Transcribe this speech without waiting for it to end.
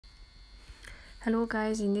Hello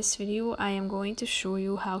guys, in this video I am going to show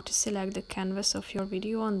you how to select the canvas of your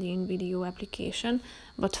video on the InVideo application.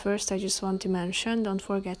 But first I just want to mention, don't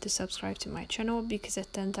forget to subscribe to my channel, because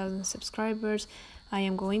at 10,000 subscribers I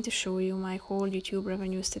am going to show you my whole YouTube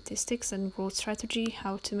revenue statistics and growth strategy,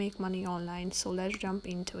 how to make money online. So let's jump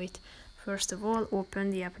into it. First of all, open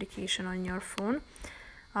the application on your phone.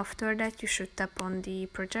 After that you should tap on the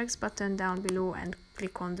projects button down below and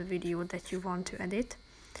click on the video that you want to edit.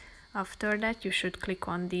 After that you should click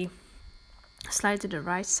on the slide to the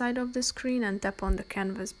right side of the screen and tap on the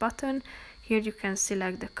canvas button. Here you can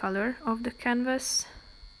select the color of the canvas.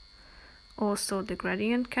 Also the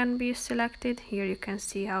gradient can be selected. Here you can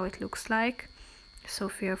see how it looks like. So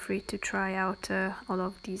feel free to try out all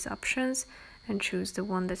of these options and choose the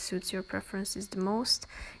one that suits your preferences the most.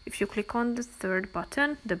 If you click on the third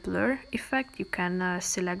button, the blur effect, you can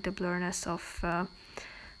select the blurriness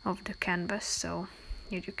of the canvas. So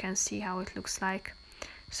here you can see how it looks like.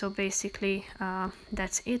 So basically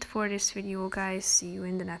that's it for this video, guys. See you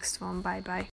in the next one. Bye bye.